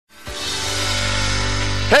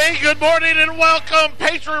Hey, good morning and welcome.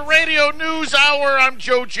 Patriot Radio News Hour. I'm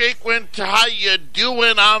Joe Jaquint. How you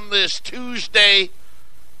doing on this Tuesday?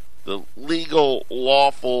 The legal,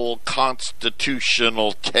 lawful,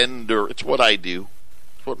 constitutional tender. It's what I do.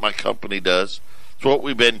 It's what my company does. It's what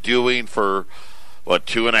we've been doing for,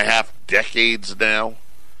 2.5 decades now?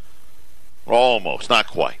 Almost, not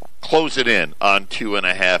quite. Closing in on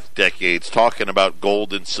 2.5 decades. Talking about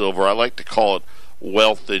gold and silver. I like to call it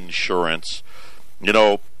wealth insurance. You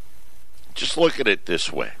know, just look at it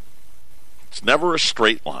this way. It's never a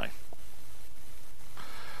straight line.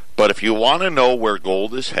 But if you want to know where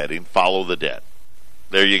gold is heading, follow the debt.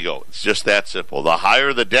 There you go. It's just that simple. The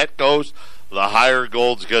higher the debt goes, the higher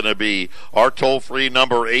gold's going to be. Our toll-free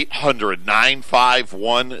number,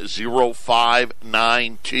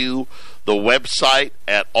 800-951-0592. The website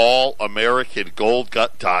at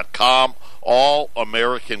allamericangold.com,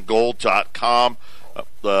 allamericangold.com.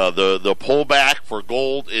 The pullback for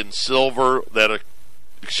gold and silver that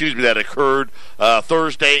occurred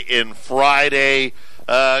Thursday and Friday,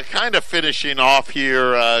 kind of finishing off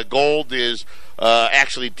here. Gold is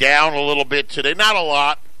actually down a little bit today, not a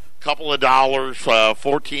lot, couple of dollars,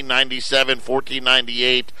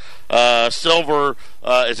 $14.97, $14.98. Silver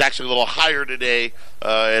is actually a little higher today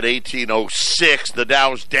at $18.06. The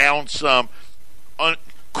Dow's down some.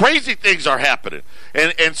 Crazy things are happening,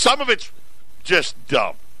 and some of it's just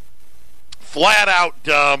dumb, flat out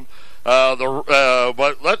dumb.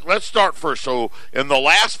 But let's start first. So in the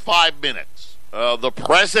last 5 minutes, the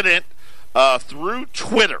president, through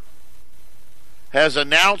Twitter, has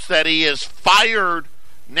announced that he has fired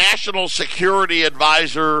National Security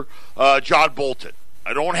Advisor John Bolton.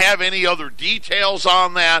 I don't have any other details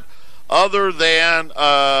on that other than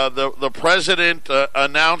the president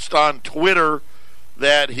announced on Twitter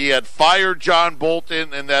that he had fired John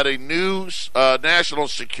Bolton and that a new National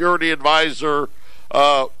Security Advisor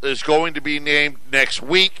is going to be named next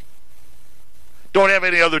week. Don't have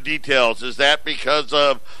any other details. Is that because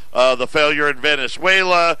of the failure in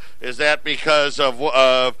Venezuela? Is that because of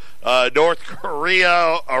North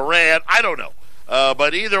Korea, Iran? I don't know.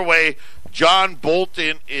 But either way, John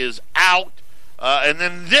Bolton is out. And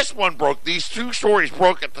then this one broke. These two stories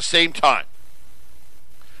broke at the same time.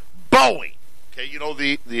 Boeing. Okay, you know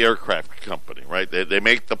the aircraft company, right? They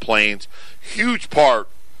make the planes. Huge part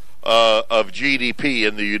of GDP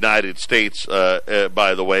in the United States,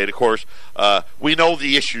 by the way. And, of course, we know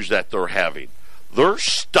the issues that they're having. Their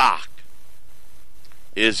stock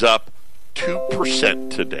is up 2%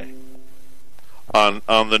 today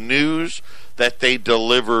on the news that they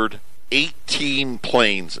delivered 18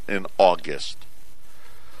 planes in August.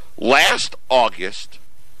 Last August,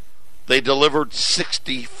 they delivered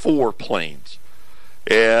 64 planes.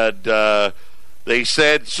 And they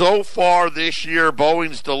said so far this year,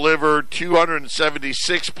 Boeing's delivered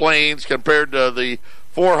 276 planes compared to the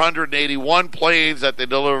 481 planes that they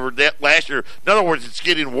delivered last year. In other words, it's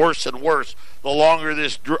getting worse and worse the longer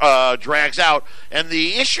this drags out. And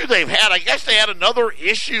the issue they've had, I guess they had another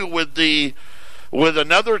issue with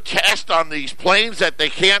another test on these planes that they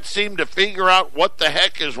can't seem to figure out what the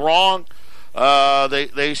heck is wrong.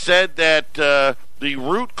 They said that the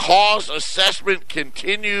root cause assessment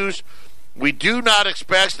continues. We do not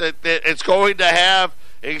expect that it's going to have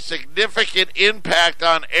a significant impact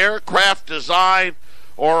on aircraft design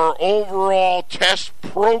or overall test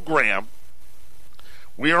program.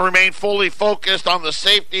 We remain fully focused on the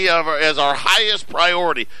safety as our highest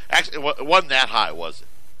priority. Actually, it wasn't that high, was it?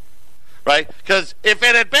 Right? Because if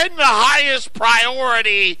it had been the highest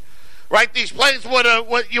priority, right, these planes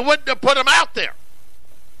you wouldn't have put them out there.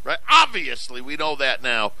 Right? Obviously, we know that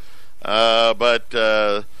now. But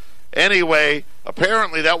anyway,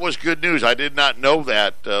 apparently that was good news. I did not know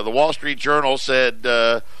that. The Wall Street Journal said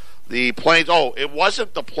the planes, it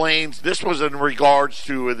wasn't the planes. This was in regards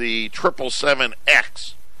to the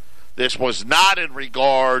 777X. This was not in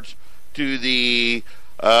regards to the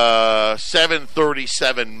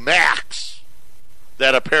 737 MAX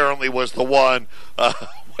that apparently was the one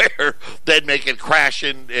where they'd make it crash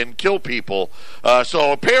and kill people.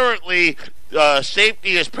 So apparently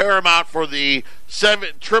safety is paramount for the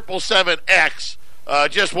 777X.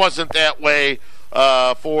 Just wasn't that way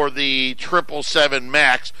for the 777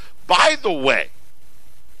 MAX. By the way,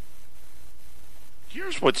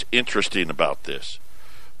 here's what's interesting about this.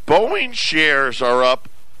 Boeing shares are up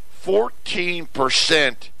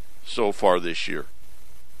 14% so far this year.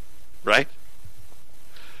 Right?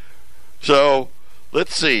 So,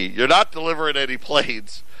 let's see. You're not delivering any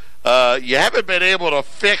planes. You haven't been able to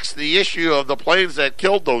fix the issue of the planes that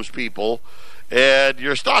killed those people. and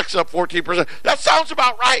your stock's up 14%. That sounds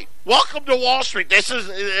about right. Welcome to Wall Street. This is,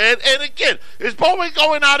 and again, is Boeing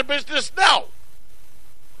going out of business? No.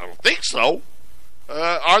 I don't think so.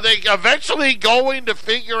 Are they eventually going to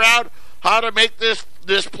figure out how to make this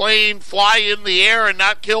plane fly in the air and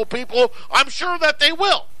not kill people? I'm sure that they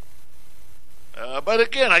will. But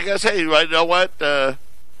again, I guess, hey, you know what? I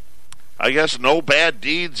guess no bad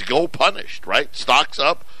deeds go punished, right? Stock's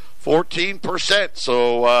up 14%.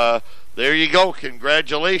 So there you go.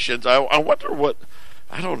 Congratulations. I wonder what,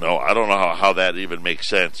 I don't know how that even makes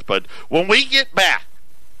sense. But when we get back,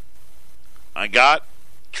 I got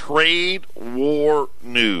trade war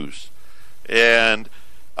news. And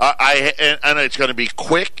and it's going to be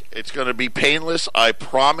quick. It's going to be painless. I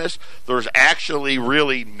promise. There's actually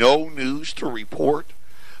really no news to report.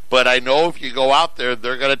 But I know if you go out there,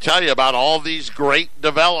 they're going to tell you about all these great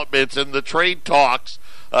developments in the trade talks.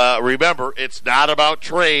 Remember, it's not about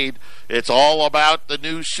trade. It's all about the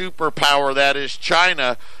new superpower that is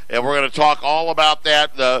China. And we're going to talk all about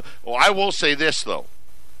that. Well, I will say this, though.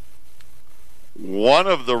 One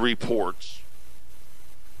of the reports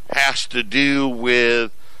has to do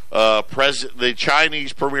with the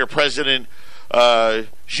Chinese Premier President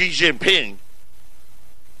Xi Jinping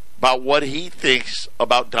about what he thinks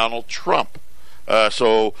about Donald Trump.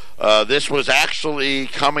 So this was actually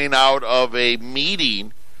coming out of a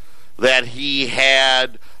meeting that he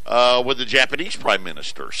had with the Japanese Prime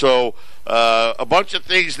Minister. So a bunch of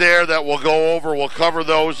things there that we'll go over. We'll cover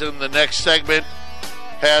those in the next segment.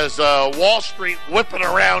 Has Wall Street whipping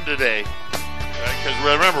around today. Because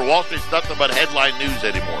remember, Wall Street's nothing but headline news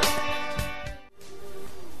anymore.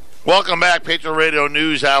 Welcome back, Patriot Radio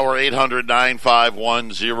News Hour,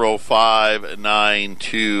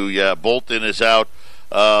 800-951-0592. Yeah, Bolton is out.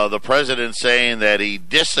 The president saying that he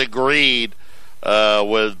disagreed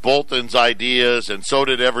with Bolton's ideas, and so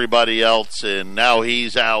did everybody else, and now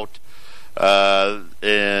he's out.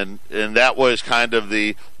 And that was kind of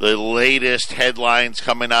the latest headlines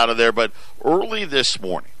coming out of there. But early this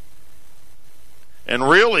morning, and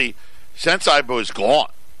really, since I was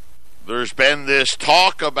gone, there's been this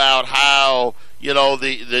talk about how, you know,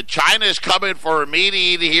 the China's coming for a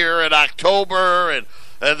meeting here in October, and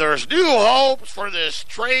there's new hopes for this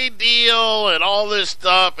trade deal and all this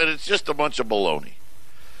stuff, and it's just a bunch of baloney.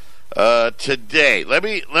 Today, let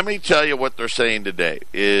me tell you what they're saying today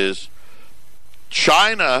is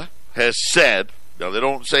China has said, now they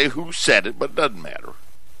don't say who said it, but it doesn't matter.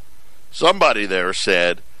 Somebody there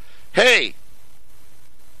said, hey,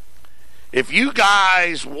 if you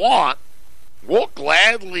guys want, we'll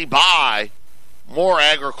gladly buy more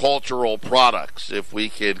agricultural products if we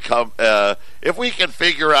can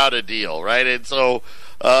figure out a deal, right? And so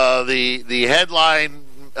the headline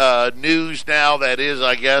news now that is,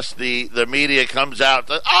 I guess, the media comes out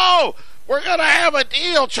that, oh, we're going to have a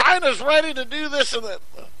deal. China's ready to do this and that.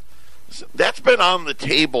 That's been on the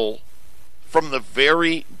table from the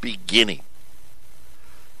very beginning.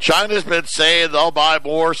 China's been saying they'll buy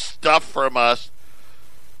more stuff from us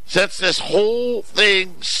since this whole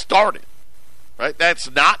thing started, right? That's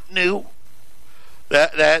not new.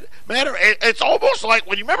 That matter. It's almost like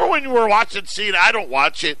when you remember when you were watching CNN. I don't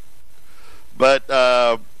watch it, but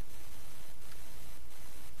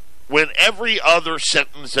when every other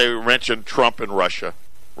sentence they mentioned Trump and Russia,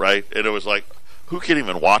 right? And it was like, who can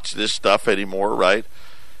even watch this stuff anymore, right?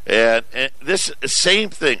 And this same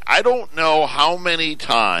thing. I don't know how many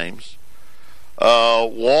times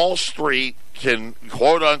Wall Street can,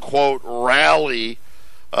 quote unquote, rally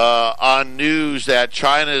on news that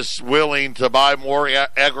China's willing to buy more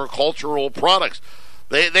agricultural products.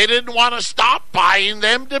 They didn't want to stop buying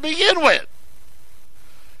them to begin with.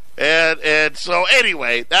 And so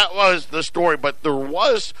anyway, that was the story. But there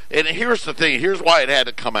was, and here's the thing. Here's why it had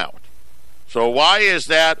to come out. So why is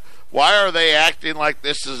that? Why are they acting like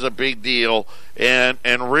this is a big deal? And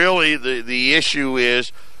really the issue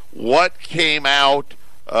is what came out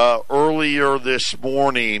earlier this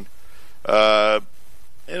morning. And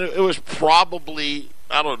it was probably,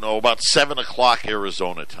 I don't know, about 7 o'clock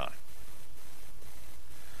Arizona time.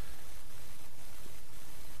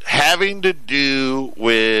 Having to do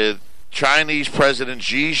with Chinese President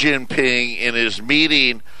Xi Jinping in his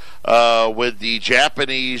meeting with the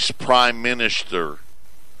Japanese Prime Minister.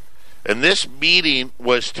 And this meeting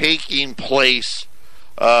was taking place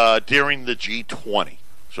during the G20.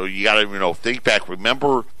 So you got to, think back.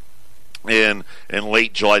 Remember in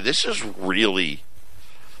late July, this is really,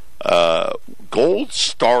 gold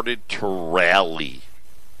started to rally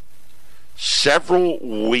several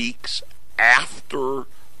weeks after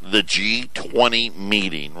the G20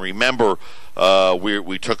 meeting. Remember,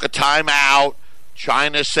 we took a time out.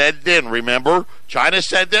 China said then, remember? China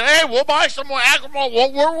said then, hey, we'll buy some more we're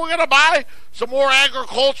going to buy some more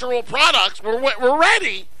agricultural products. We're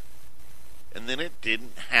ready. And then it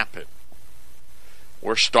didn't happen.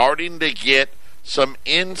 We're starting to get some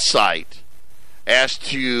insight as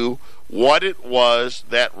to what it was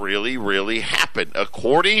that really, really happened.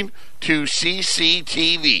 According to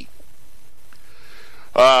CCTV,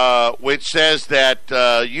 which says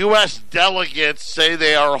that U.S. delegates say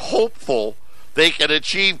they are hopeful they can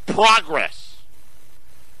achieve progress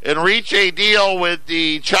and reach a deal with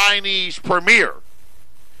the Chinese premier.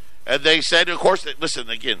 And they said, of course, listen,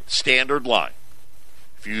 again, standard line.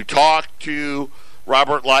 If you talk to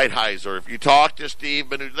Robert Lighthizer, if you talk to Steve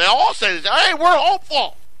Mnuchin, they all say, hey, we're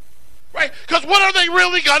hopeful. Right? Because what are they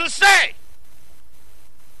really going to say?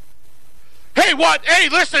 Hey, what? Hey,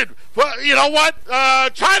 listen, you know what?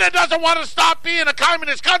 China doesn't want to stop being a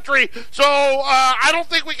communist country, so I don't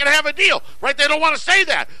think we can have a deal. Right? They don't want to say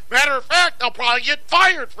that. Matter of fact, they'll probably get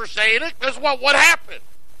fired for saying it, because what happened?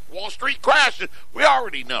 Wall Street crashes. We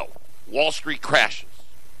already know. Wall Street crashes.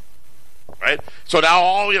 Right? So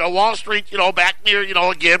now Wall Street, back near,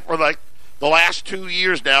 again, for like the last 2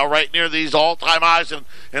 years now, right near these all-time highs, and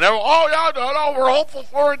everyone, no, we're hopeful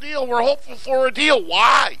for a deal. We're hopeful for a deal.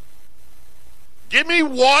 Why? Give me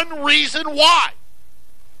one reason why.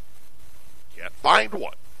 Can't find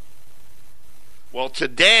one. Well,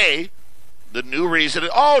 today, the new reason is,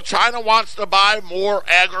 China wants to buy more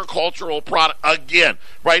agricultural product again,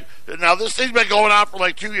 right? Now, this thing's been going on for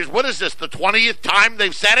like 2 years. What is this, the 20th time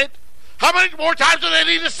they've said it? How many more times do they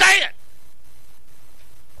need to say it?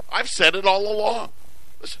 I've said it all along.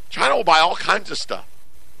 Listen, China will buy all kinds of stuff.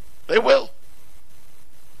 They will.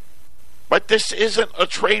 But this isn't a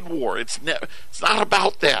trade war. It's not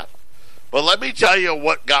about that. But let me tell you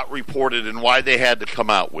what got reported and why they had to come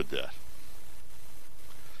out with this.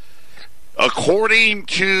 According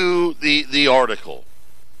to the article,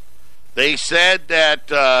 they said that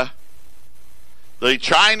the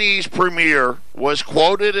Chinese premier was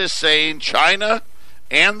quoted as saying China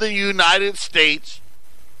and the United States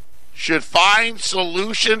should find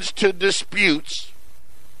solutions to disputes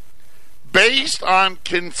based on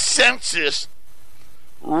consensus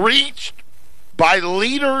reached by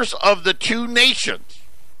leaders of the two nations,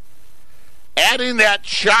 adding that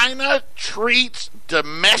China treats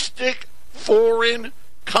domestic foreign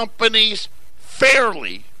companies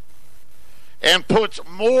fairly and puts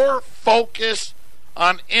more focus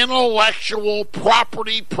on intellectual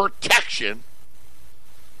property protection,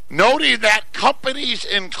 noting that companies,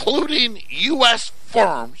 including U.S.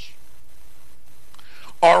 firms,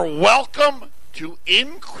 are welcome to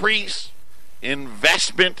increase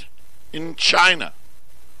investment in China.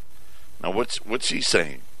 Now, what's he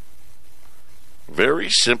saying? Very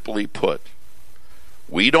simply put,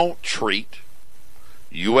 we don't treat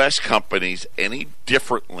U.S. companies any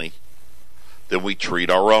differently than we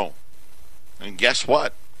treat our own. And guess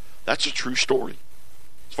what? That's a true story.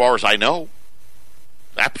 As far as I know,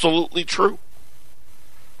 absolutely true.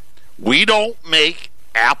 We don't make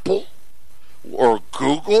Apple or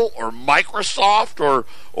Google or Microsoft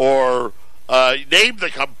or name the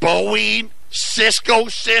Boeing, Cisco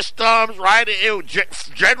Systems, right?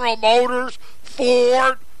 General Motors,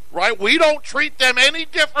 Ford, right? We don't treat them any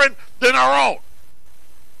different than our own.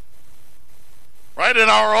 Right? In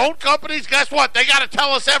our own companies, guess what? They got to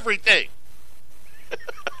tell us everything.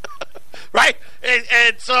 Right?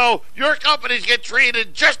 And so your companies get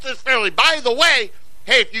treated just as fairly. By the way,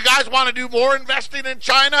 hey, if you guys want to do more investing in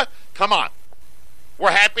China, come on.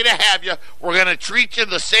 We're happy to have you. We're going to treat you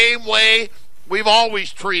the same way we've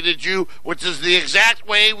always treated you, which is the exact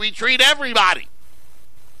way we treat everybody.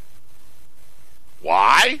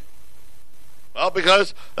 Why? Well,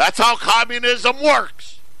 because that's how communism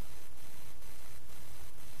works.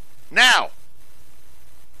 Now,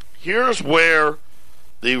 here's where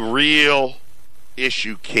the real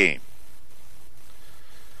issue came.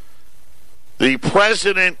 The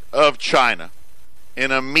president of China,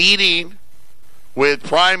 in a meeting with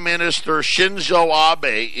Prime Minister Shinzo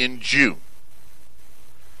Abe in June,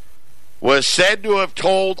 was said to have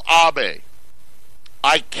told Abe,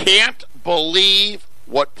 I can't believe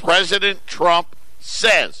what President Trump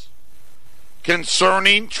says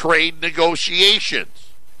concerning trade negotiations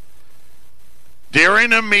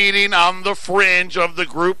during a meeting on the fringe of the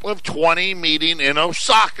Group of 20 meeting in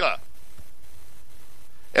Osaka.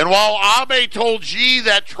 And while Abe told Xi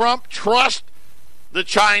that Trump trusts the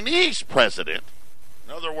Chinese president,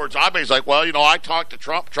 in other words, Abe's like, well, I talked to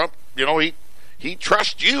Trump. Trump, he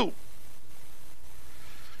trusts you.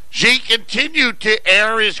 Xi continued to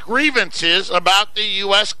air his grievances about the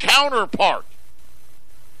U.S. counterpart.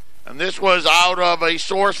 and this was out of a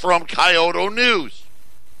source from Kyodo News.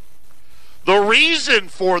 The reason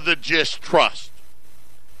for the distrust,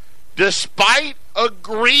 despite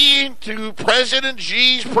agreeing to President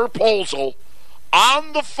Xi's proposal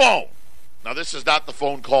on the phone. Now, this is not the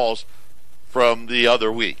phone calls from the other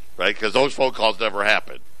week, right? Because those phone calls never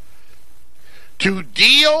happened. To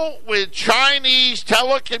deal with Chinese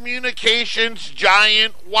telecommunications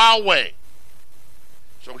giant Huawei.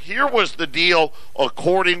 So here was the deal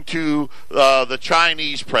according to the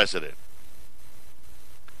Chinese president.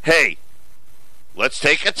 Hey, let's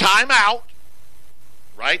take a time out,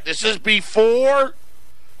 right? This is before,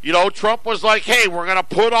 Trump was like, hey, we're going to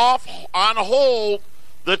put off on hold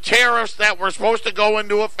the tariffs that were supposed to go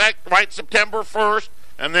into effect, right, September 1st,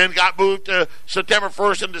 and then got moved to September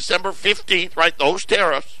 1st and December 15th, right? Those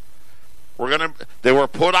tariffs they were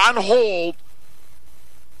put on hold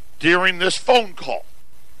during this phone call.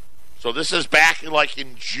 So this is back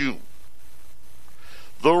in June.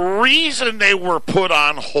 The reason they were put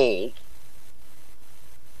on hold,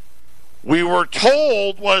 we were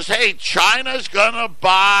told, was, hey, China's going to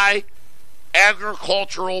buy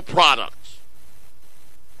agricultural products.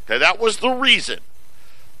 Okay, that was the reason.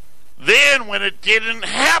 Then, when it didn't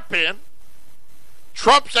happen,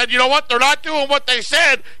 Trump said, you know what, they're not doing what they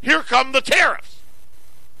said, here come the tariffs.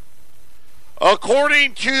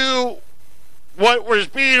 According to what was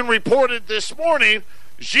being reported this morning,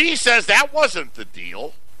 Xi says that wasn't the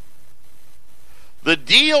deal. The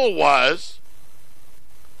deal was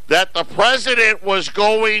that the president was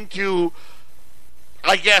going to,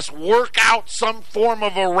 I guess, work out some form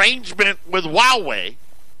of arrangement with Huawei,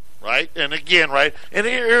 right? And again, right? And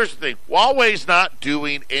here's the thing. Huawei's not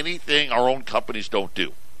doing anything our own companies don't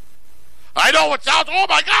do. I know it sounds, oh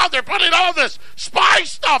my God, they're putting all this spy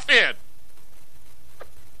stuff in.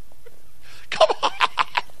 Come on.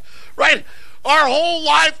 Right? Our whole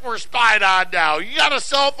life we're spied on now. You got a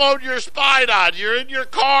cell phone, you're spied on. You're in your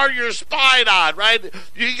car, you're spied on, right?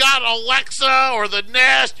 You got Alexa or the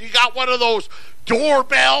Nest. You got one of those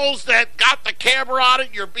doorbells that got the camera on it.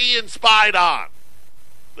 You're being spied on.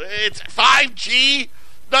 It's 5G,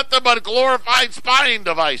 nothing but glorified spying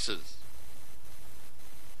devices.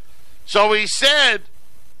 So he said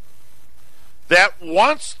that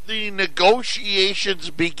once the negotiations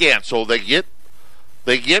began, so they get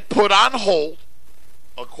put on hold.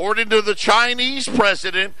 According to the Chinese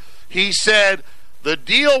president, he said the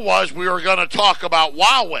deal was we were going to talk about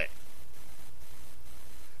Huawei.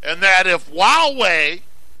 And that if Huawei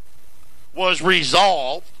was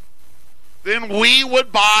resolved, then we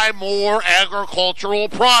would buy more agricultural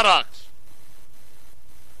products.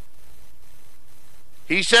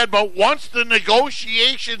 He said, but once the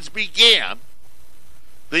negotiations began,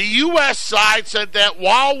 the U.S. side said that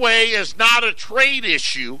Huawei is not a trade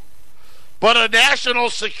issue, but a national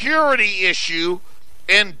security issue,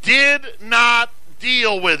 and did not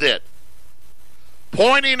deal with it,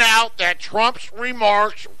 pointing out that Trump's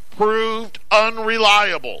remarks proved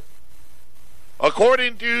unreliable.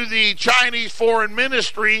 According to the Chinese Foreign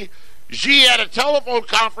Ministry, Xi had a telephone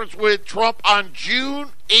conference with Trump on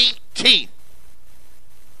June 18th.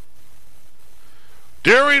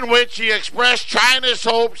 During which he expressed China's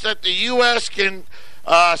hopes that the U.S.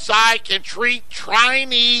 side can treat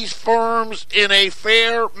Chinese firms in a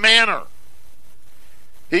fair manner.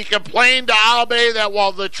 He complained to Abe that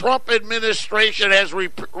while the Trump administration has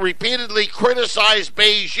repeatedly criticized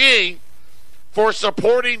Beijing for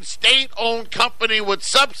supporting state-owned company with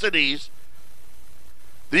subsidies,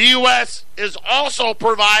 the U.S. is also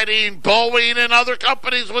providing Boeing and other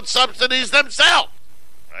companies with subsidies themselves.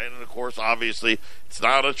 Right? And, of course, obviously, it's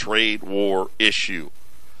not a trade war issue.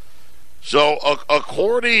 So,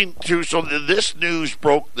 this news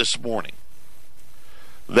broke this morning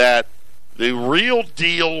that the real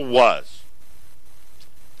deal was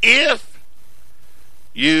if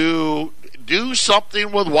you do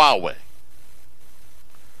something with Huawei,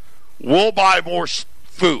 we'll buy more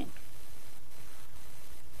food.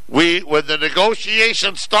 When the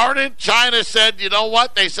negotiations started, China said, you know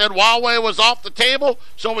what? They said Huawei was off the table,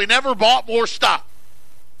 so we never bought more stuff.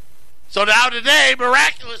 So now today,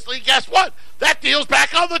 miraculously, guess what? That deal's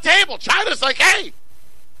back on the table. China's like, hey,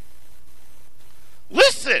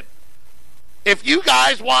 listen, if you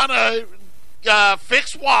guys want to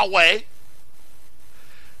fix Huawei,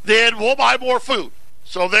 then we'll buy more food.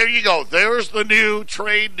 So there you go. There's the new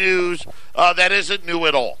trade news that isn't new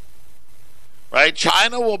at all. Right?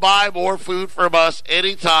 China will buy more food from us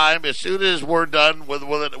anytime as soon as we're done with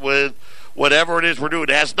whatever it is we're doing. It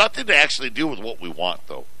has nothing to actually do with what we want,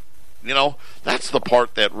 though. You know, that's the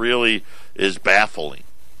part that really is baffling.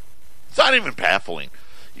 It's not even baffling.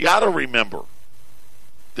 You got to remember,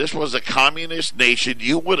 this was a communist nation,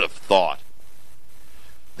 you would have thought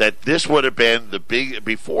that this would have been the big,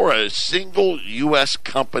 before a single U.S.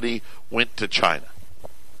 company went to China.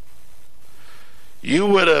 You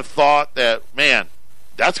would have thought that, man,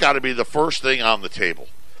 that's got to be the first thing on the table.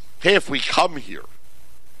 Hey, if we come here,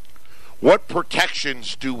 what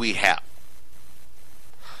protections do we have?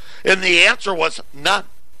 And the answer was none.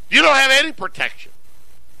 You don't have any protection.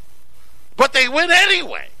 But they went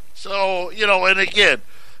anyway. So, and again,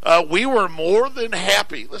 we were more than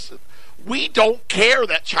happy. Listen, we don't care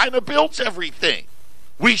that China builds everything.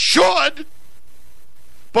 We should,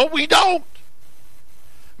 but we don't.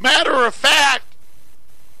 Matter of fact,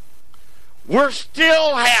 we're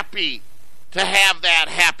still happy to have that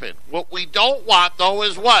happen. What we don't want, though,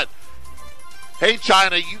 is what? Hey,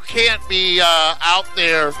 China, you can't be out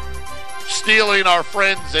there stealing our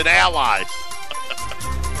friends and allies.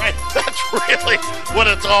 That's really what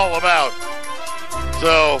it's all about.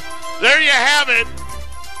 So, there you have it.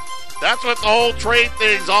 That's what the whole trade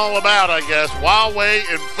thing's all about, I guess. Huawei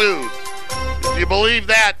and food. If you believe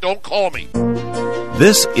that, don't call me.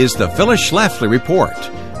 This is the Phyllis Schlafly Report,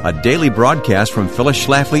 a daily broadcast from Phyllis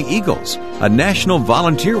Schlafly Eagles, a national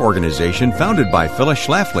volunteer organization founded by Phyllis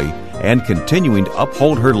Schlafly and continuing to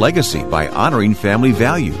uphold her legacy by honoring family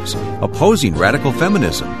values, opposing radical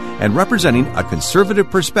feminism, and representing a conservative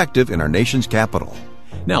perspective in our nation's capital.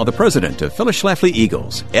 Now, the president of Phyllis Schlafly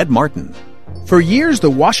Eagles, Ed Martin. For years, the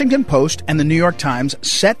Washington Post and the New York Times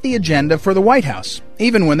set the agenda for the White House,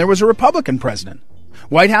 even when there was a Republican president.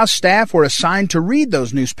 White House staff were assigned to read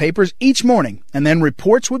those newspapers each morning, and then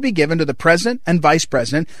reports would be given to the president and vice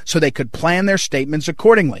president so they could plan their statements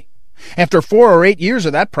accordingly. After 4 or 8 years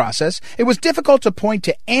of that process, it was difficult to point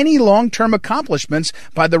to any long-term accomplishments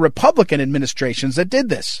by the Republican administrations that did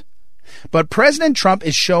this. But President Trump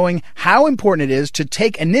is showing how important it is to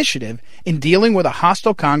take initiative in dealing with a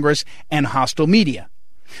hostile Congress and hostile media.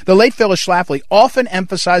 The late Phyllis Schlafly often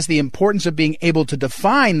emphasized the importance of being able to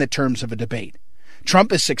define the terms of a debate.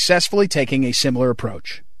 Trump is successfully taking a similar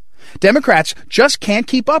approach. Democrats just can't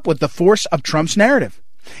keep up with the force of Trump's narrative.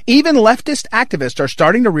 Even leftist activists are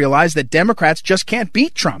starting to realize that Democrats just can't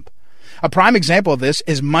beat Trump. A prime example of this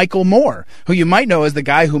is Michael Moore, who you might know as the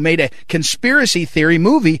guy who made a conspiracy theory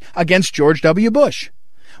movie against George W. Bush.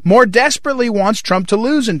 Moore desperately wants Trump to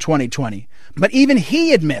lose in 2020, but even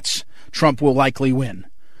he admits Trump will likely win.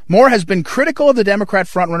 Moore has been critical of the Democrat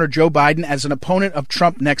frontrunner Joe Biden as an opponent of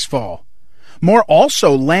Trump next fall. Moore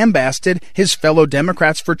also lambasted his fellow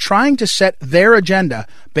Democrats for trying to set their agenda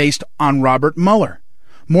based on Robert Mueller.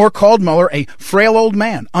 Moore called Mueller a frail old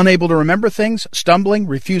man, unable to remember things, stumbling,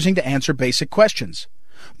 refusing to answer basic questions.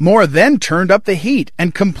 Moore then turned up the heat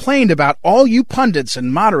and complained about all you pundits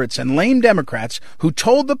and moderates and lame Democrats who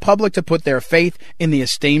told the public to put their faith in the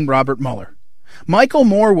esteemed Robert Mueller. Michael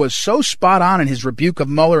Moore was so spot on in his rebuke of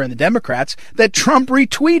Mueller and the Democrats that Trump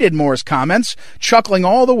retweeted Moore's comments, chuckling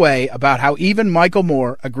all the way about how even Michael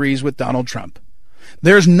Moore agrees with Donald Trump.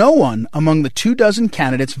 There's no one among the 24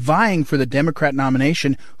 candidates vying for the Democrat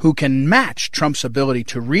nomination who can match Trump's ability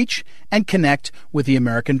to reach and connect with the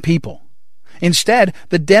American people. Instead,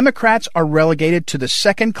 the Democrats are relegated to the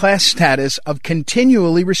second-class status of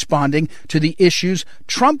continually responding to the issues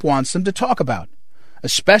Trump wants them to talk about,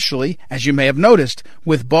 especially, as you may have noticed,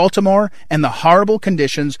 with Baltimore and the horrible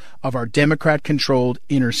conditions of our Democrat-controlled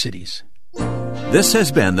inner cities. This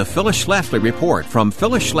has been the Phyllis Schlafly Report from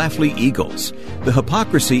Phyllis Schlafly Eagles. The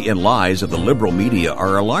hypocrisy and lies of the liberal media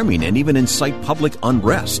are alarming and even incite public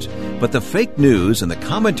unrest. But the fake news and the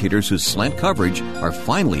commentators who slant coverage are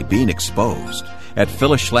finally being exposed. At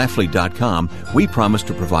phyllisschlafly.com, we promise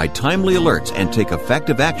to provide timely alerts and take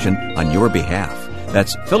effective action on your behalf.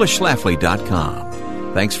 That's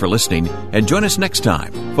phyllisschlafly.com. Thanks for listening, and join us next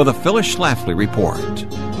time for the Phyllis Schlafly Report.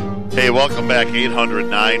 Hey, welcome back,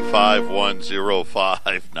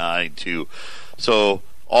 800-951-0592. So,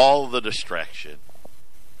 all the distraction,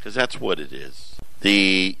 because that's what it is.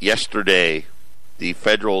 Yesterday, the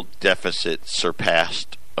federal deficit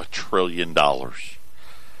surpassed $1 trillion.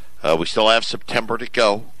 We still have September to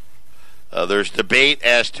go. There's debate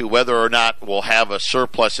as to whether or not we'll have a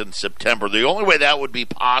surplus in September. The only way that would be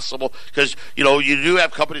possible, because, you do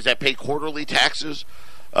have companies that pay quarterly taxes.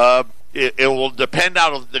 It will depend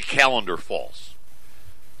on the calendar falls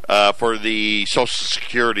for the Social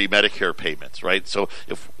Security, Medicare payments, right? So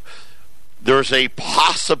if there's a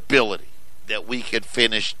possibility that we could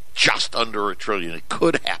finish just under $1 trillion, it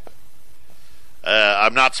could happen.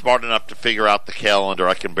 I'm not smart enough to figure out the calendar.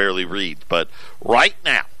 I can barely read. But right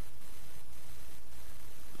now,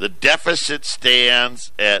 the deficit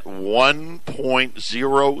stands at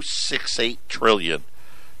 $1.068 trillion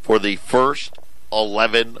for the first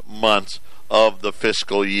 11 months of the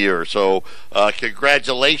fiscal year. So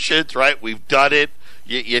congratulations, right? We've done it.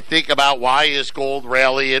 You think about why is gold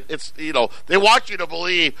rallying? It's, they want you to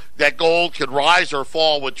believe that gold can rise or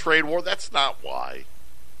fall with trade war. That's not why.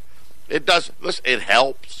 It does. Listen, it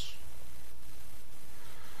helps.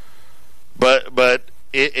 But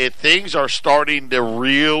things are starting to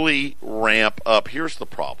really ramp up. Here's the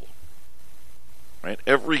problem. Right?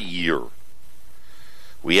 Every year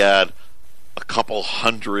we add a couple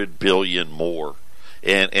 $100 billion more.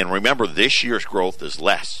 And remember, this year's growth is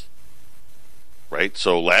less. Right?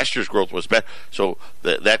 So last year's growth was better. So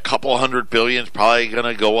that couple $100 billion is probably going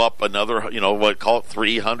to go up another, call it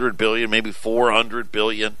 $300 billion, maybe $400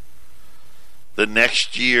 billion the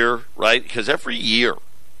next year, right? Because every year,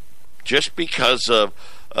 just because of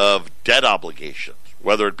debt obligations,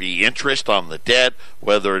 whether it be interest on the debt,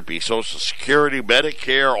 whether it be Social Security,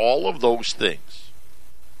 Medicare, all of those things,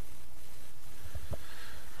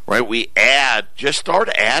 right? We start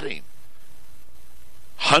adding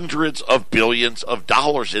hundreds of billions of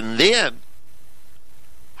dollars. And then,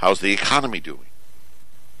 how's the economy doing?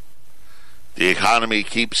 The economy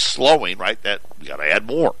keeps slowing, right? That you got to add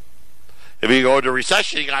more. If you go into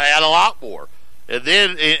recession, you got to add a lot more. And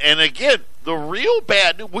then, and again, the real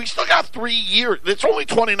bad news, we still got 3 years. It's only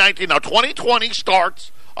 2019 now. 2020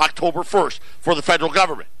 starts October 1st for the federal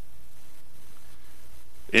government.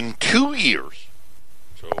 In 2 years,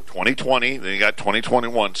 so 2020, then you got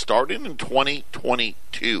 2021, starting in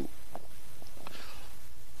 2022,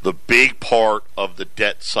 the big part of the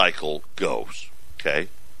debt cycle goes, okay?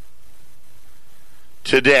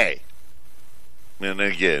 Today, and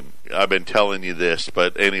again, I've been telling you this,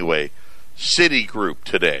 but anyway, Citigroup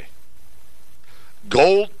today,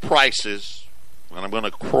 gold prices, and I'm going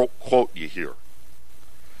to quote you here,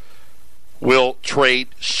 will trade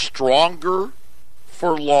stronger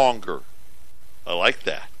for longer. I like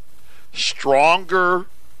that. Stronger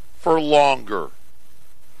for longer.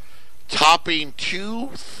 Topping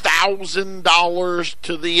 $2,000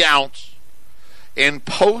 to the ounce and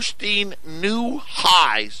posting new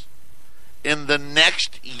highs in the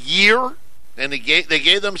next year. And they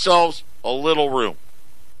gave themselves a little room.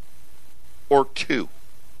 Or two.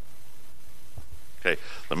 Okay,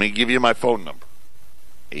 let me give you my phone number.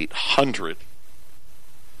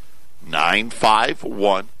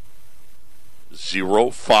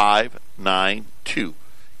 800-951-0592.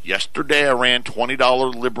 Yesterday I ran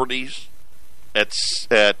 $20 Liberties at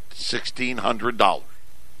 $1,600.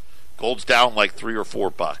 Gold's down like $3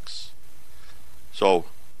 or $4. So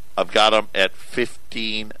I've got them at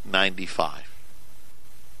 $1,595.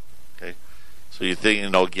 Okay, so you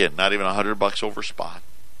think, again, not even $100 over spot.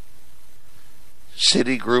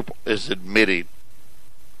 Citigroup is admitting,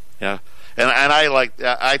 yeah, and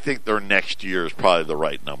I think their next year is probably the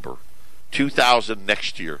right number, 2,000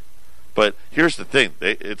 next year. But here's the thing: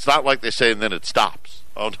 it's not like they say and then it stops.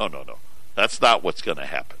 Oh no, that's not what's going to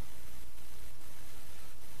happen.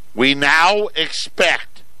 We now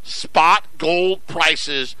expect spot gold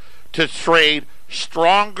prices to trade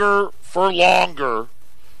stronger for longer,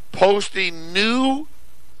 posting new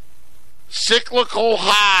cyclical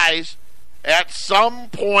highs at some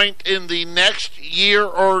point in the next year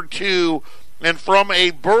or two. And from a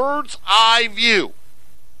bird's eye view,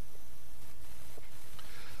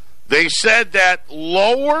 they said that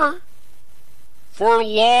lower for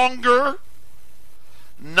longer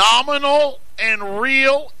nominal and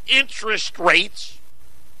real interest rates,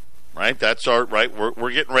 right? That's our, right?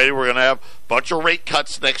 We're getting ready. We're going to have a bunch of rate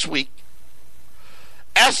cuts next week.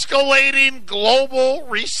 Escalating global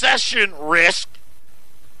recession risk,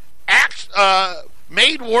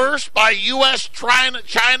 made worse by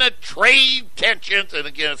U.S.-China trade tensions, and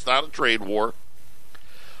again, it's not a trade war.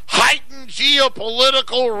 Heightened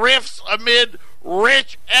geopolitical rifts amid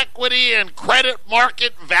rich equity and credit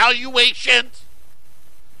market valuations.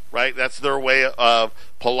 Right? That's their way of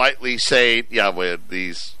politely saying, yeah, with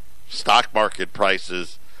these stock market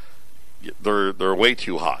prices, they're way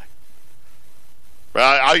too high.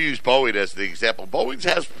 Well, I'll use Boeing as the example. Boeing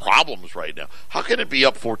has problems right now. How can it be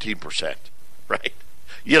up 14%? Right?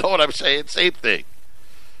 You know what I'm saying? Same thing.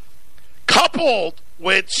 Coupled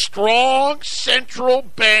with strong central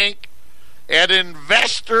bank and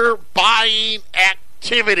investor buying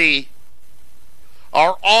activity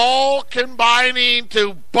are all combining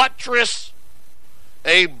to buttress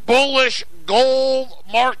a bullish gold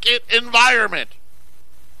market environment.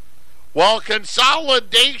 While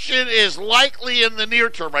consolidation is likely in the near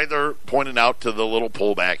term, right? They're pointing out to the little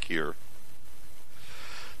pullback here.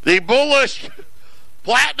 The bullish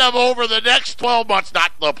platinum over the next 12 months,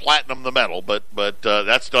 not the platinum, the metal, but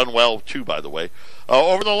that's done well too, by the way.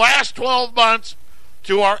 Over the last 12 months,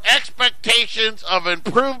 to our expectations of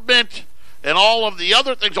improvement and all of the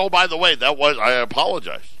other things. Oh, by the way, I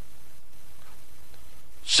apologize.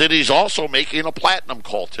 City's also making a platinum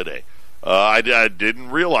call today. I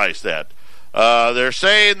didn't realize that. They're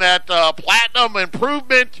saying that platinum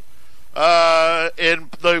improvement in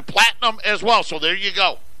the platinum as well. So there you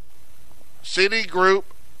go. Citigroup,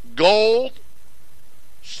 gold,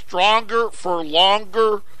 stronger for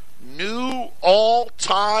longer, new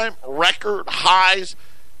all-time record highs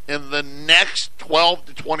in the next 12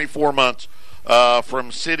 to 24 months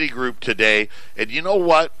from Citigroup today. And you know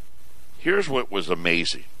what? Here's what was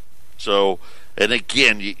amazing. So, and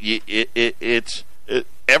again, it's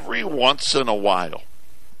every once in a while,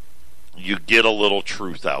 you get a little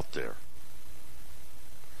truth out there.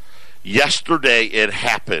 Yesterday, it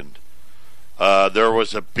happened. There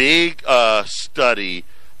was a big study.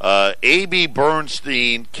 A.B.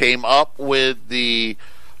 Bernstein came up with the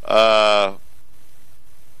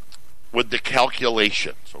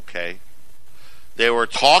calculations. Okay, they were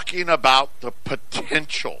talking about the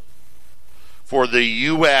potential for the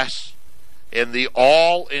U.S. in the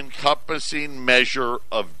all-encompassing measure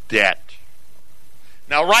of debt.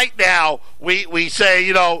 Now, right now, we say,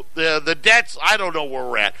 the debt's, I don't know where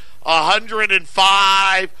we're at,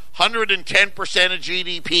 105, 110% of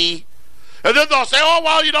GDP. And then they'll say, oh,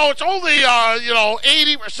 well, it's only,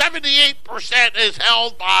 80 or 78% is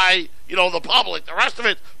held by, the public. The rest of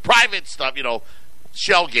it's private stuff,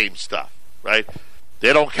 shell game stuff, right?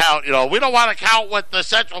 They don't count, we don't want to count what the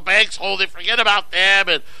central banks hold. They forget about them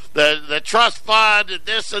and the trust fund and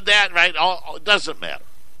this and that, right? It doesn't matter.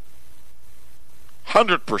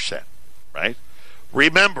 100%, right?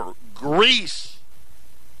 Remember, Greece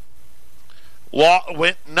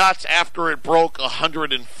went nuts after it broke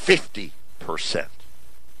 150%.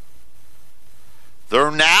 They're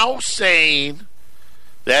now saying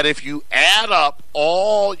that if you add up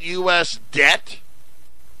all U.S. debt,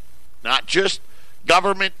 not just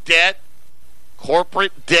government debt,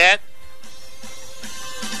 corporate debt,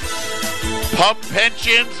 pump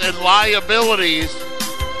pensions, and liabilities,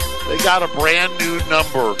 they got a brand new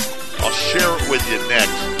number. I'll share it with you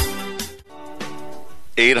next.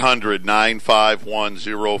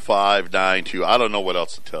 800-951-0592. I don't know what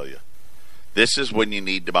else to tell you. This is when you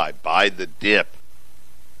need to buy. Buy the dip.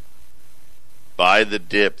 Buy the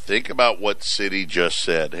dip. Think about what Citi just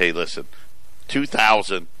said. Hey, listen,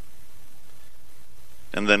 2,000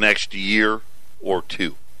 in the next year or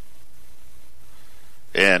two.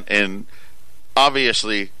 And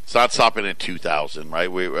obviously it's not stopping at 2,000, right?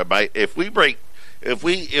 If we break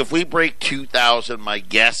 2,000, my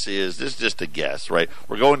guess is, this is just a guess, right?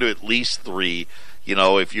 We're going to at least 3.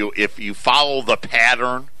 If you follow the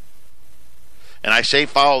pattern, and I say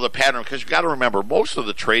follow the pattern because you got to remember most of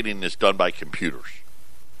the trading is done by computers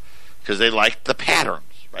because they like the patterns.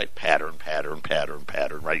 Right, pattern,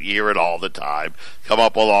 right? You hear it all the time. Come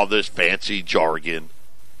up with all this fancy jargon.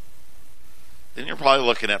 Then you're probably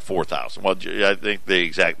looking at 4,000. Well, I think the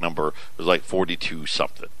exact number was like 42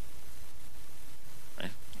 something.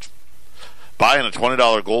 Right? Buying a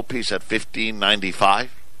 $20 gold piece at $15.95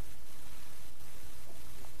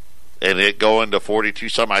 and it going to 42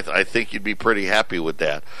 something. I think you'd be pretty happy with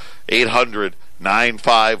that.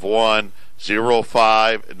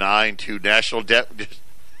 800-951-0592. National debt.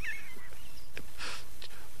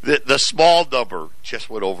 The small number just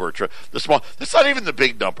went over a trillion. That's not even the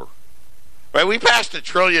big number. Right? We passed $1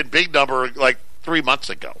 trillion big number like 3 months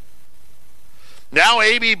ago. Now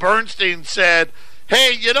A.B. Bernstein said,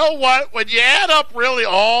 hey, you know what? When you add up really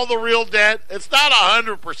all the real debt, it's not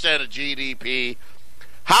 100% of GDP.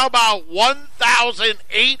 How about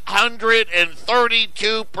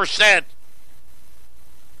 1,832%?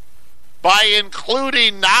 By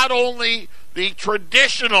including not only the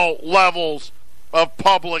traditional levels of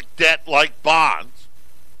public debt like bonds,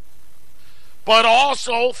 but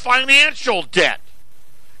also financial debt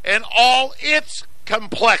and all its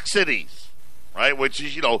complexities, right? Which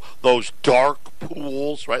is, those dark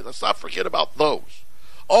pools, right? Let's not forget about those.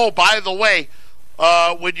 Oh, by the way,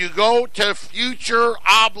 when you go to future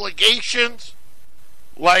obligations,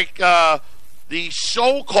 like the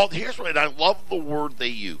so-called, here's what I love the word they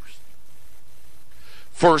use,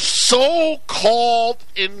 for so-called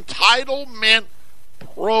entitlement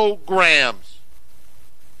programs.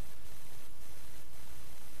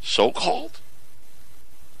 So-called?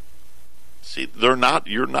 See, you're not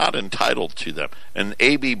entitled to them. And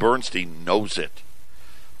A.B. Bernstein knows it.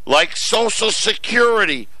 Like Social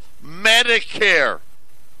Security, Medicare,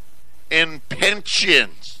 and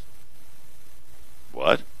pensions.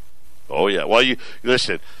 What? Oh, yeah. Well,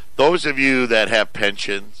 listen, those of you that have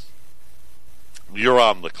pensions, you're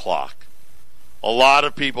on the clock. A lot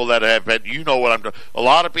of people that have been, a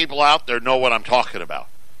lot of people out there know what I'm talking about.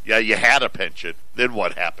 Yeah, you had a pension. Then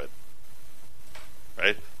what happened?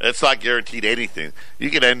 Right? It's not guaranteed anything. You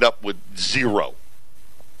could end up with zero.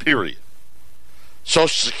 Period.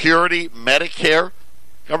 Social Security, Medicare,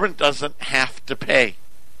 government doesn't have to pay.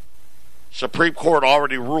 Supreme Court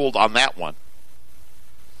already ruled on that one.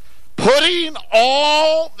 Putting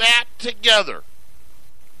all that together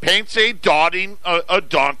paints a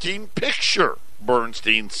daunting picture,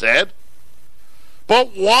 Bernstein said,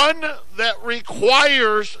 but one that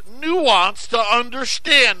requires nuance to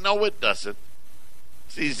understand. No, it doesn't.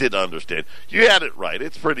 It's easy to understand. You had it right.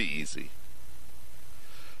 It's pretty easy.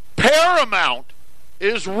 Paramount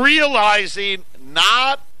is realizing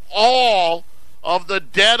not all of the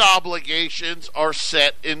debt obligations are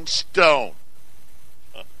set in stone.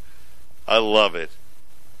 I love it.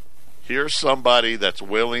 Here's somebody that's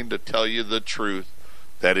willing to tell you the truth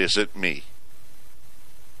that isn't me.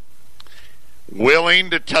 Willing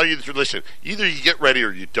to tell you the truth. Listen, either you get ready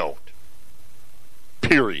or you don't.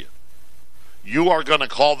 Period. You are going to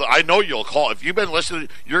call. I know you'll call. If you've been listening,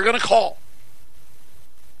 you're going to call.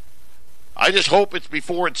 I just hope it's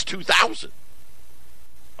before it's 2,000.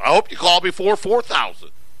 I hope you call before 4,000.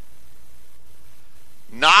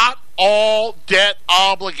 Not all debt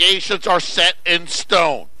obligations are set in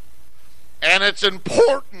stone. And it's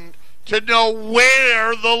important to know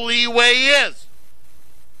where the leeway is.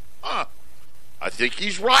 I think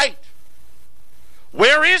he's right.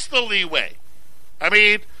 Where is the leeway? I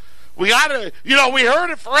mean, we got to, we heard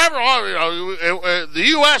it forever. The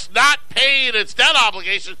U.S. not paying its debt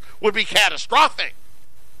obligations would be catastrophic.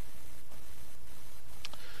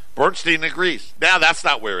 Bernstein agrees. Now, that's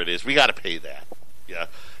not where it is. We got to pay that. Yeah.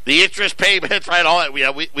 The interest payments, right, all that, we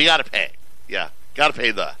got to pay. Yeah, got to pay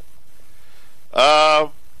that.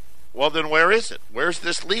 Well, then where is it? Where's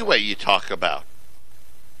this leeway you talk about?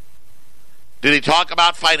 Did he talk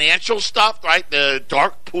about financial stuff, right? The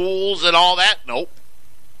dark pools and all that? Nope.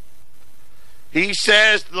 He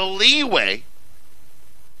says the leeway,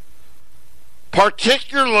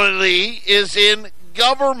 particularly, is in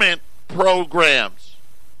government programs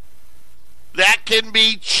that can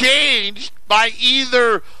be changed by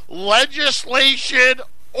either legislation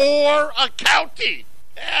or accounting.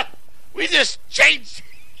 Yeah, we just changed.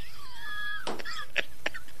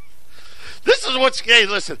 This is what's going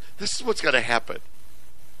to happen.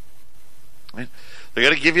 They're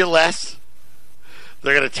going to give you less.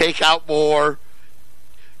 They're going to take out more.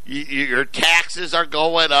 Your taxes are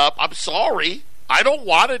going up. I'm sorry. I don't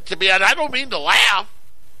want it to be, and I don't mean to laugh.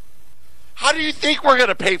 How do you think we're going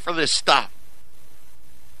to pay for this stuff?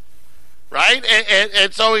 Right?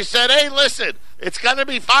 And so he said, hey, listen, it's going to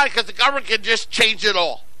be fine because the government can just change it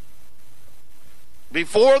all.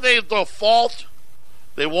 Before they default,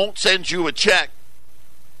 they won't send you a check.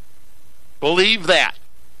 Believe that.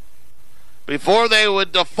 Before they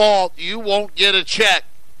would default, you won't get a check.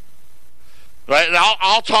 Right? And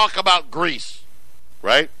I'll talk about Greece.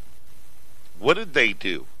 Right? What did they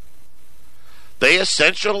do? They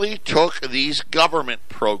essentially took these government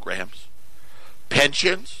programs,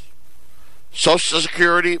 pensions, Social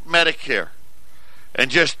Security, Medicare,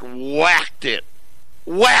 and just whacked it.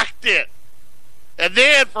 Whacked it. And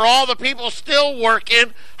then for all the people still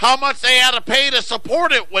working, how much they had to pay to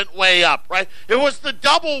support it went way up, right? It was the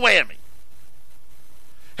double whammy.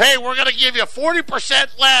 Hey, we're going to give you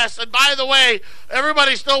 40% less, and by the way,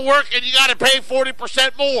 everybody's still working, you got to pay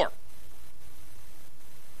 40% more.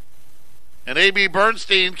 And A.B.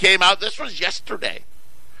 Bernstein came out, this was yesterday.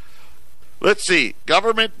 Let's see,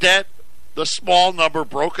 government debt, the small number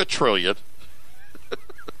broke $1 trillion.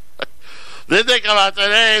 Then they come out and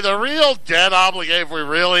say, hey, the real debt obligation, if we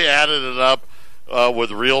really added it up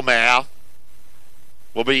with real math,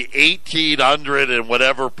 will be 1,800 and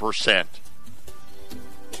whatever percent.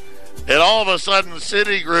 And all of a sudden,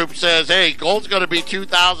 Citigroup says, hey, gold's going to be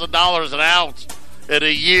 $2,000 an ounce in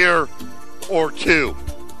a year or two.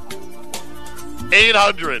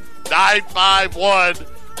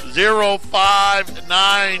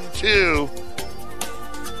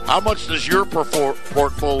 800-951-0592. How much does your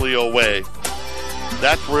portfolio weigh?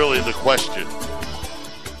 That's really the question.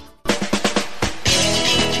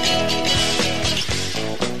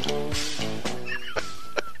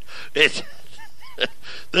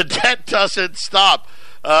 The debt doesn't stop.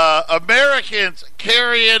 Americans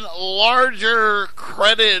carrying larger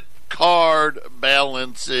credit card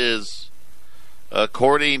balances,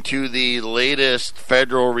 according to the latest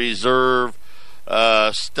Federal Reserve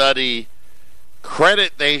study.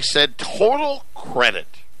 Credit, they said, total credit.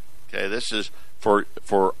 Okay, this is for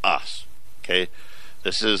us. Okay,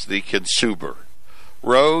 this is the consumer.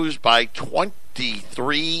 Rose by $20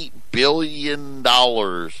 $53 billion,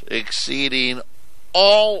 exceeding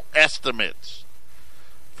all estimates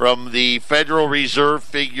from the Federal Reserve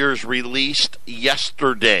figures released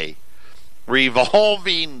yesterday.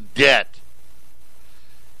 Revolving debt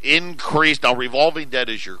increased. Now, revolving debt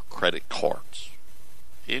is your credit cards.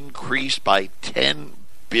 Increased by $10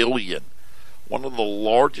 billion. One of the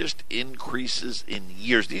largest increases in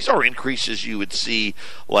years. These are increases you would see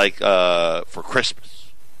like for Christmas.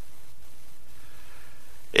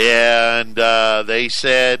 And they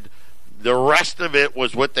said the rest of it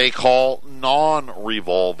was what they call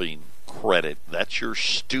non-revolving credit. That's your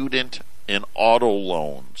student and auto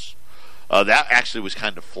loans. That actually was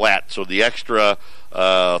kind of flat. So the extra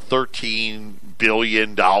 $13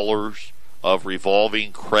 billion of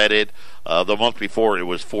revolving credit. The month before it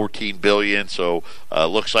was $14 billion. So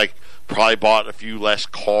looks like probably bought a few less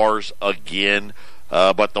cars again.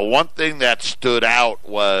 But the one thing that stood out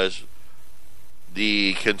was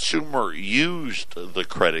the consumer used the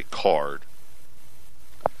credit card.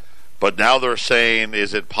 But now they're saying,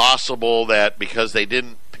 is it possible that because they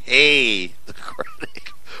didn't pay the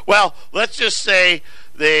credit? Well, let's just say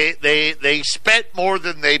they spent more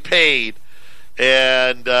than they paid,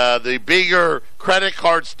 and the bigger credit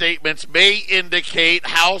card statements may indicate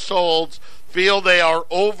households feel they are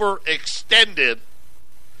overextended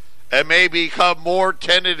and may become more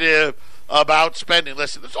tentative about spending.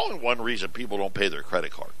 Listen, there's only one reason people don't pay their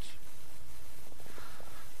credit cards,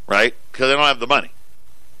 right? Because they don't have the money.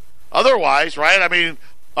 Otherwise, right? I mean,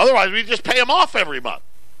 otherwise we just pay them off every month,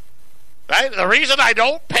 right? The reason I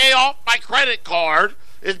don't pay off my credit card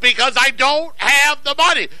is because I don't have the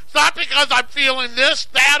money. It's not because I'm feeling this,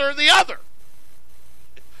 that, or the other.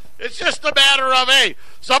 It's just a matter of, hey,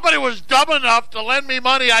 somebody was dumb enough to lend me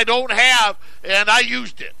money I don't have, and I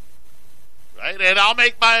used it. Right? And I'll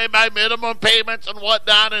make my minimum payments and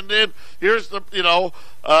whatnot, and then here's the,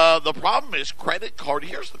 the problem is credit card.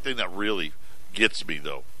 Here's the thing that really gets me,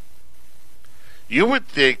 though. You would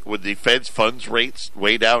think with the Fed's funds rates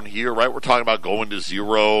way down here, right? We're talking about going to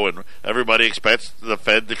zero, and everybody expects the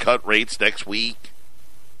Fed to cut rates next week.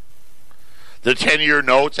 The 10-year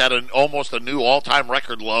notes at almost a new all-time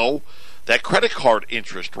record low. That credit card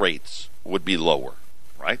interest rates would be lower,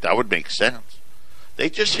 right? That would make sense. They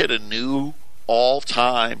just hit a new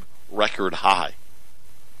all-time record high.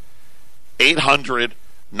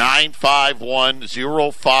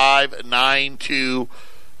 800-951-0592.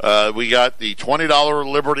 We got the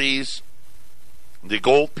 $20 Liberties, the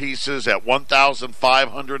gold pieces at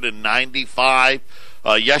 $1,595.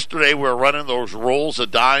 Yesterday we were running those rolls of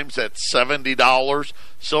dimes at $70.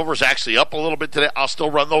 Silver's actually up a little bit today. I'll still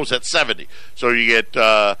run those at $70. So you get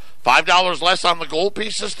 $5 less on the gold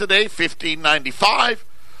pieces today, $15.95.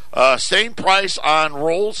 Same price on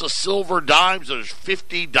rolls of silver dimes. There's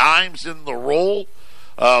 50 dimes in the roll.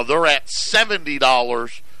 They're at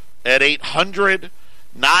 $70 at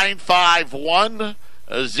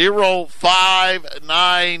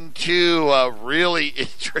 800-951-0592. A really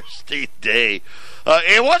interesting day.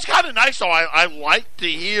 It was kind of nice, though. I like to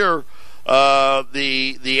hear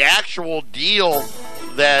the actual deal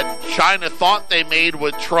that China thought they made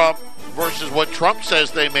with Trump versus what Trump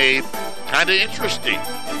says they made. Kind of interesting.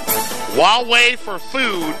 Huawei for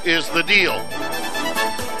food is the deal.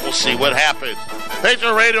 We'll see what happens.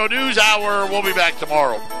 Patriot Radio News Hour. We'll be back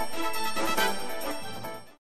tomorrow.